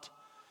affront.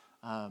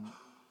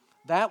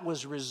 That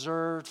was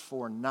reserved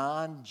for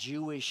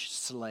non-Jewish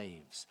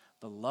slaves,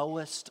 the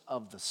lowest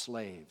of the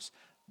slaves.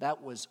 They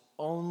were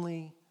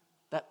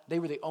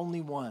the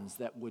only ones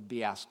that would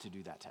be asked to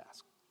do that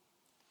task.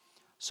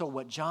 So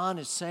what John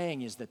is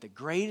saying is that the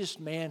greatest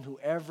man who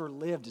ever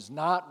lived is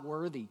not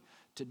worthy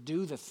to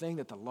do the thing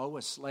that the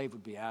lowest slave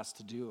would be asked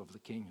to do of the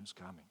king who's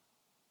coming.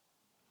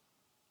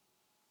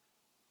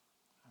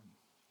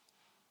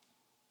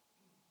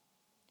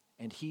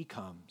 And he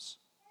comes.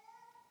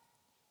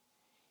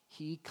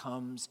 He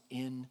comes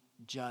in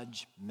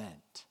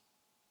judgment.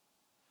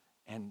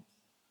 And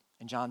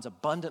John's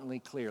abundantly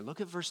clear.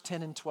 Look at verse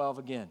 10 and 12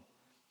 again.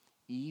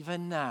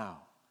 Even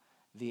now,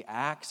 the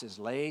axe is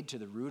laid to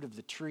the root of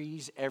the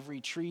trees.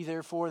 Every tree,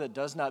 therefore, that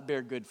does not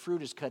bear good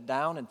fruit is cut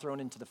down and thrown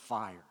into the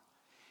fire.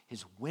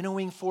 His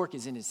winnowing fork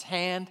is in his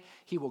hand.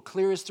 He will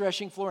clear his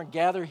threshing floor and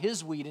gather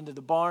his wheat into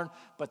the barn.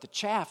 But the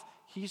chaff,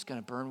 he's going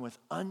to burn with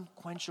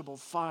unquenchable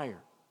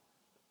fire.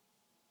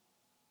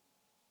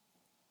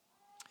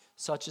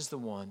 Such is the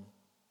one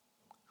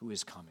who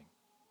is coming.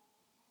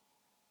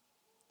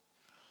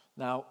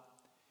 Now,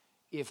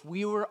 if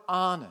we were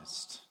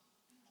honest,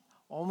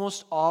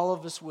 almost all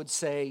of us would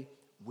say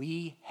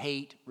we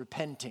hate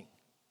repenting.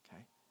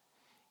 Okay?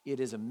 It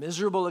is a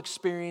miserable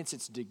experience.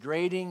 It's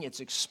degrading. It's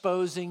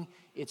exposing.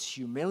 It's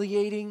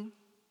humiliating.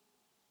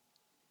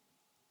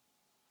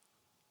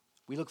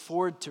 We look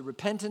forward to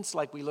repentance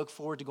like we look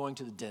forward to going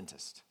to the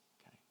dentist.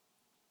 Okay?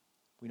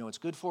 We know it's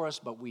good for us,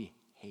 but we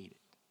hate it.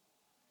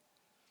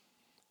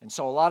 And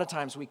so a lot of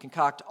times we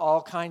concoct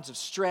all kinds of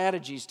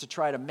strategies to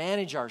try to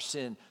manage our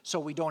sin so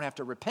we don't have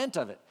to repent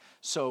of it.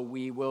 So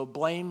we will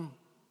blame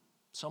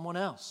someone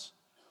else.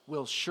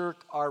 We'll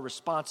shirk our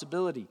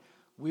responsibility.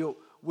 We'll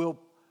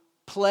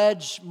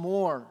pledge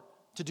more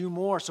to do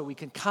more so we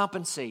can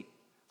compensate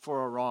for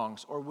our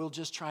wrongs, or we'll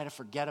just try to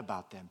forget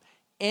about them.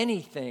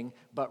 Anything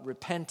but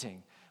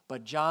repenting.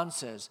 But John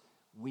says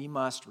we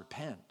must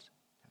repent.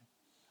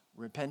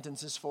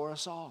 Repentance is for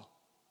us all.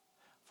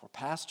 For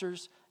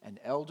pastors and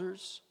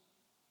elders,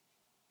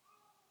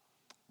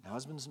 and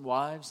husbands and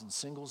wives and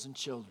singles and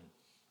children.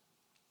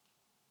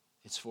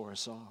 It's for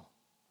us all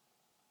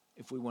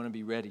if we want to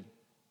be ready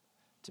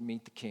to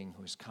meet the King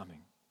who is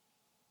coming.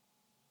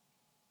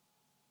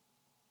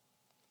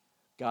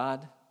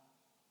 God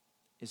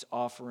is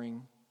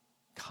offering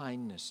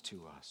kindness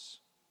to us.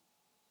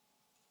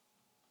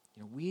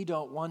 We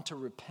don't want to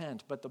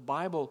repent, but the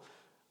Bible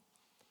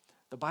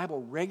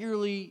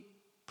regularly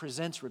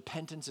presents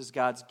repentance as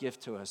God's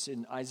gift to us.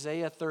 In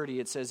Isaiah 30,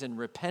 it says, "In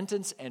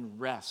repentance and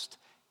rest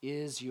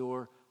is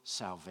your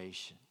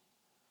salvation."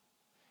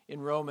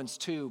 In Romans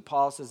 2,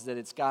 Paul says that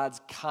it's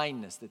God's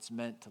kindness that's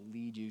meant to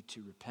lead you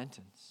to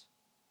repentance.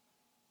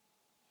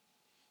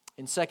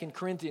 In 2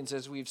 Corinthians,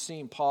 as we've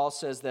seen, Paul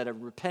says that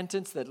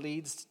repentance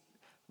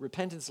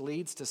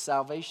leads to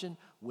salvation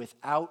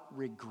without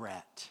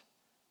regret.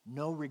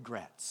 No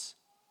regrets.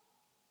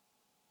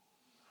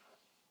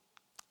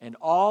 And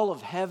all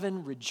of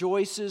heaven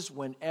rejoices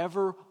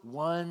whenever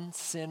one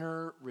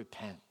sinner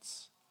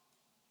repents.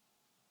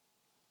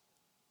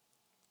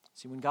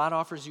 See, when God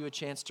offers you a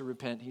chance to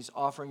repent, He's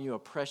offering you a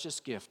precious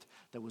gift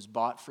that was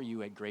bought for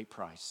you at great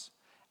price.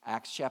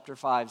 Acts chapter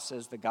 5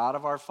 says, "The God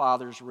of our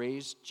fathers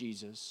raised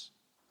Jesus,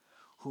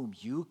 whom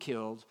you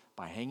killed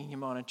by hanging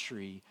him on a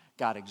tree.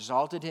 God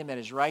exalted him at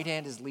his right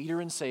hand as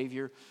leader and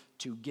Savior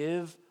to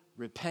give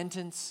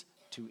repentance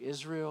to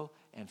Israel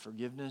and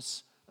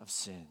forgiveness of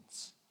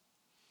sins."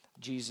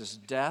 Jesus'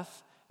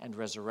 death and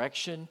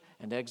resurrection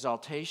and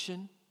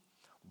exaltation.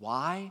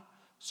 Why?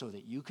 So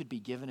that you could be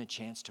given a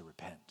chance to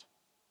repent.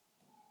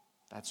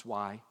 That's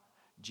why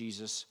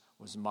Jesus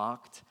was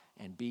mocked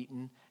and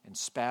beaten and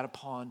spat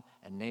upon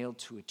and nailed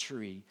to a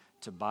tree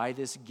to buy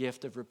this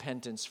gift of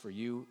repentance for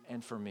you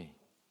and for me.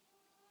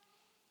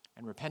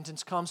 And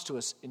repentance comes to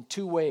us in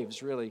two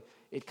waves, really.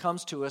 It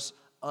comes to us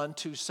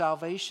unto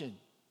salvation.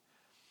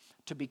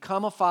 To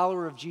become a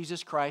follower of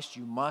Jesus Christ,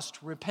 you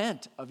must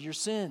repent of your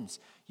sins.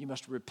 You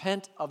must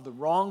repent of the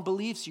wrong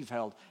beliefs you've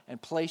held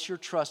and place your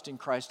trust in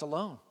Christ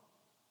alone.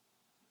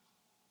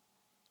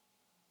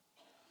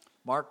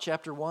 Mark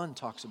chapter 1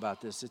 talks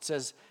about this. It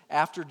says,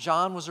 after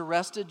John was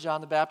arrested,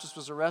 John the Baptist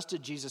was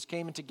arrested, Jesus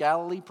came into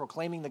Galilee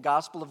proclaiming the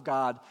gospel of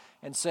God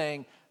and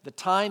saying, the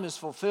time is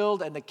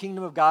fulfilled and the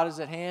kingdom of God is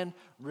at hand.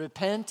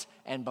 Repent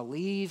and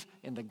believe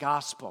in the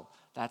gospel.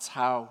 That's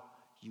how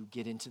you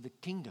get into the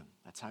kingdom.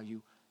 That's how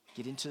you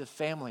get into the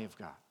family of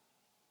God,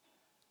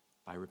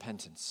 by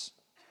repentance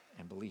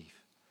and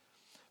belief.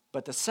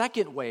 But the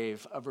second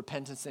wave of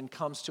repentance then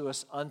comes to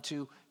us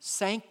unto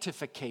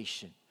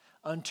sanctification,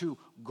 unto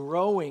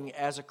growing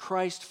as a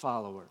Christ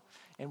follower.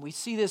 And we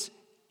see this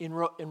in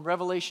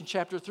Revelation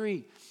chapter 3.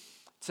 It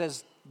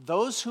says,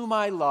 those whom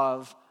I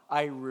love,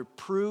 I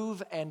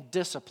reprove and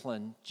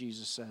discipline,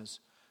 Jesus says.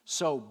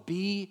 So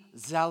be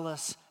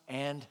zealous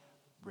and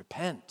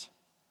repent.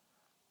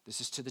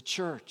 This is to the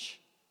church.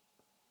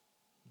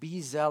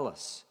 Be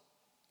zealous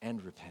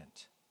and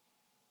repent.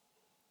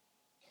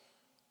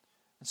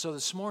 And so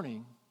this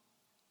morning,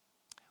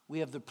 we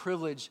have the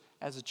privilege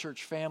as a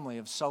church family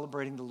of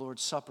celebrating the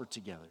Lord's Supper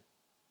together.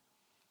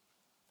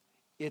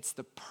 It's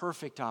the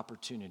perfect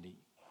opportunity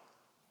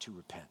to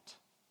repent.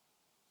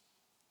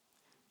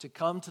 To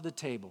come to the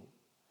table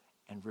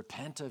and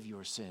repent of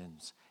your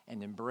sins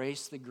and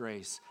embrace the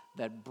grace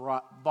that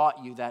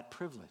bought you that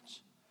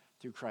privilege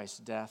through Christ's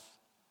death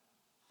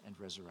and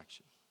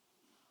resurrection.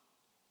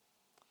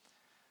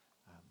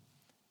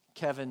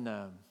 Kevin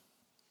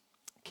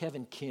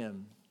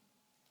Kim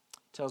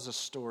tells a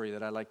story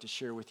that I'd like to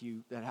share with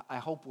you that I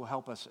hope will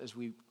help us as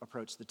we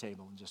approach the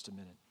table in just a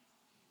minute.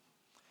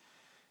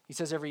 He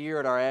says every year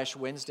at our Ash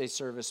Wednesday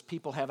service,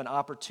 people have an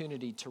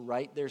opportunity to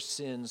write their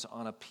sins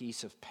on a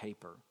piece of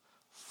paper,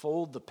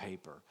 fold the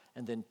paper,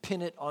 and then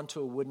pin it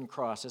onto a wooden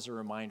cross as a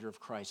reminder of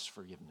Christ's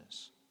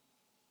forgiveness.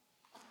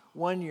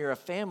 One year, a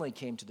family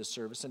came to the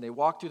service, and they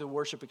walked through the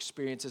worship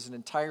experience as an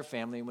entire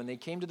family. And when they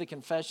came to the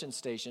confession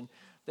station,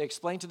 they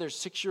explained to their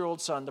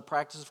 6-year-old son the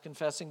practice of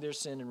confessing their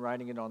sin and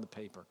writing it on the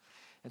paper.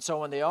 And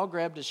so when they all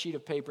grabbed a sheet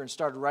of paper and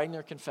started writing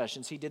their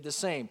confessions, he did the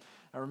same.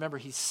 Now remember,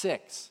 he's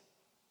 6.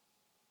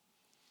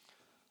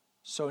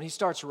 So he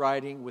starts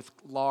writing with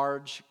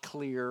large,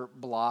 clear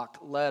block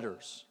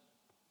letters.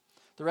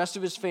 The rest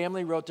of his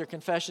family wrote their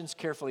confessions,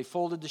 carefully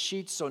folded the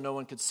sheets so no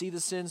one could see the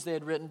sins they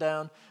had written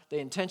down. They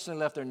intentionally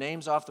left their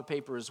names off the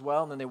paper as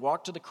well, and then they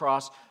walked to the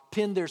cross,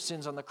 pinned their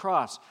sins on the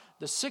cross.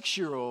 The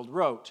 6-year-old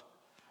wrote,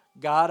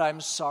 God,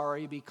 I'm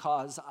sorry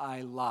because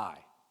I lie.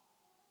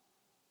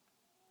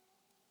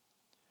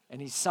 And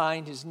he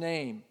signed his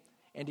name,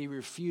 and he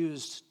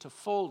refused to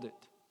fold it.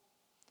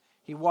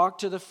 He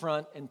walked to the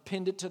front and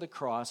pinned it to the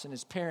cross, and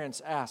his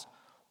parents asked,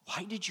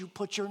 why did you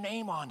put your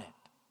name on it?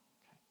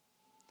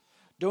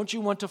 Don't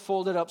you want to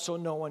fold it up so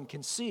no one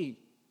can see?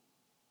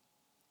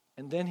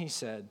 And then he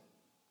said,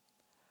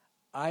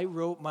 I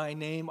wrote my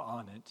name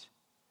on it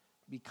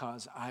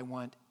because I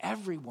want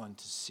everyone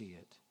to see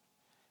it.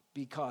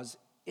 Because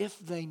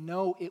if they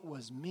know it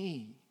was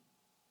me,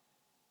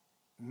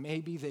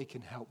 maybe they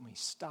can help me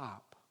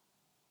stop.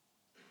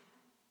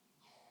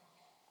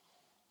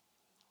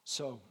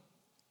 So,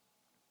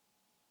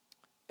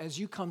 as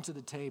you come to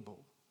the table,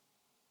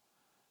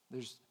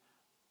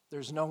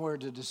 there's nowhere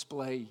to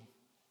display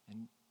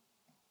and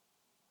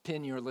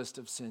pin your list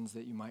of sins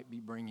that you might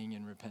be bringing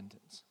in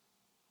repentance.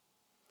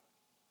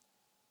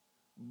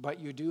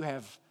 But you do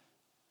have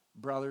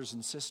brothers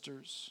and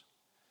sisters,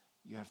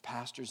 you have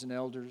pastors and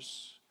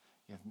elders,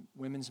 you have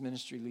women's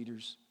ministry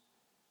leaders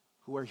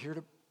who are here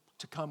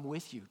to come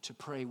with you, to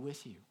pray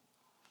with you,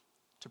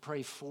 to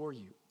pray for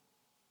you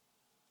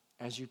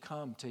as you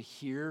come to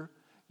hear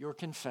your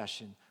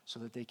confession so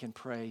that they can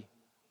pray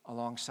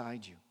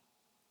alongside you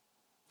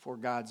for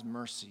God's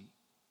mercy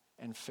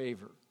and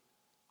favor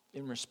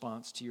in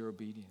response to your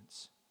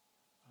obedience.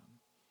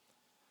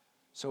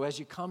 So as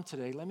you come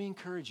today, let me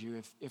encourage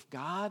you, if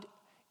God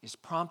is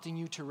prompting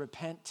you to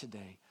repent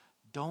today,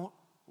 don't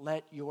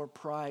let your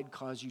pride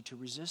cause you to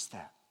resist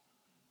that.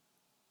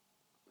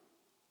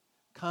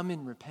 Come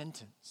in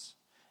repentance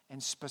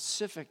and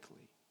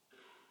specifically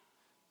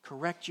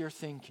correct your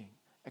thinking,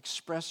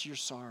 express your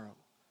sorrow,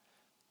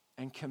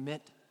 and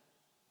commit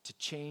to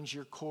change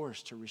your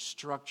course, to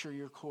restructure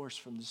your course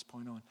from this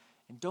point on.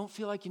 And don't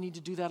feel like you need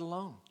to do that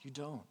alone. You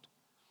don't.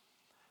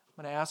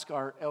 I'm going to ask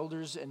our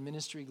elders and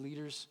ministry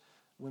leaders,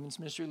 women's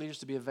ministry leaders,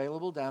 to be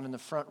available down in the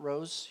front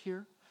rows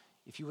here.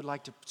 If you would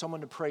like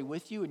someone to pray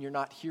with you and you're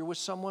not here with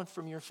someone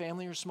from your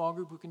family or small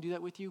group who can do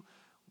that with you,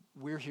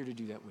 we're here to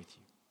do that with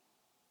you.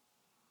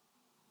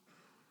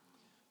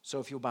 So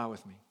if you'll bow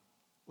with me,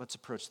 let's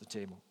approach the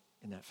table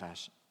in that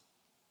fashion.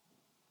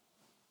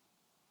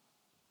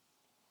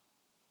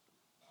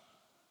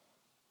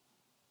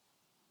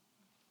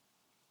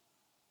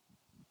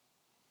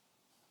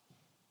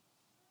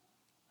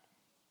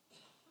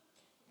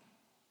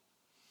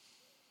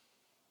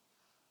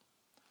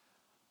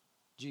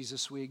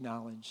 Jesus, we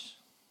acknowledge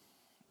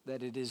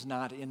that it is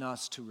not in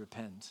us to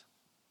repent,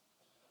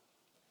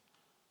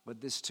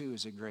 but this too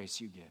is a grace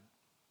you give.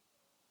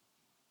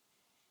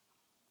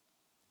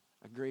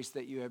 A grace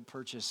that you have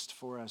purchased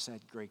for us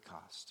at great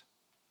cost.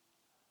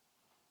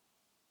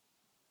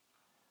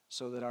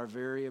 So that our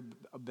very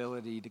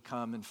ability to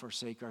come and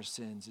forsake our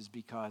sins is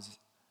because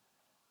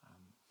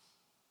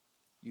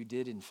you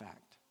did, in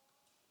fact,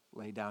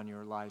 lay down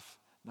your life,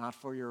 not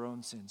for your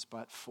own sins,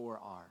 but for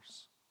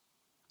ours.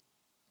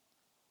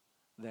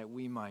 That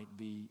we might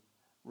be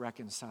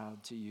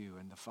reconciled to you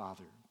and the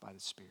Father by the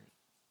Spirit.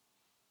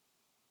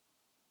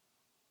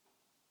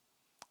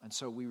 And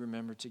so we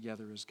remember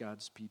together as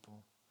God's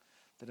people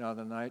that on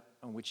the night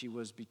on which he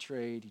was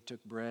betrayed, he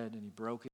took bread and he broke it.